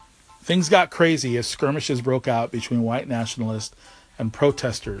Things got crazy as skirmishes broke out between white nationalists and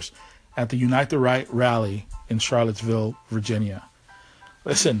protesters at the Unite the Right rally in Charlottesville, Virginia.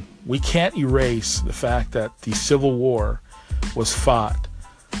 Listen, we can't erase the fact that the Civil War was fought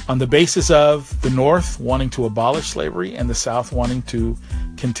on the basis of the North wanting to abolish slavery and the South wanting to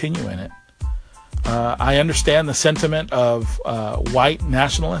continue in it. I understand the sentiment of white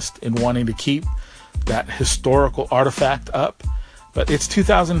nationalists in wanting to keep that historical artifact up, but it's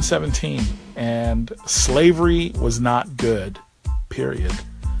 2017 and slavery was not good, period.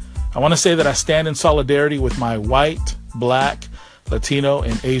 I want to say that I stand in solidarity with my white, black, Latino,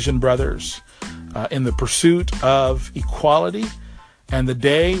 and Asian brothers in the pursuit of equality and the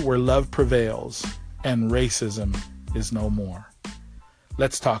day where love prevails and racism is no more.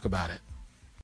 Let's talk about it.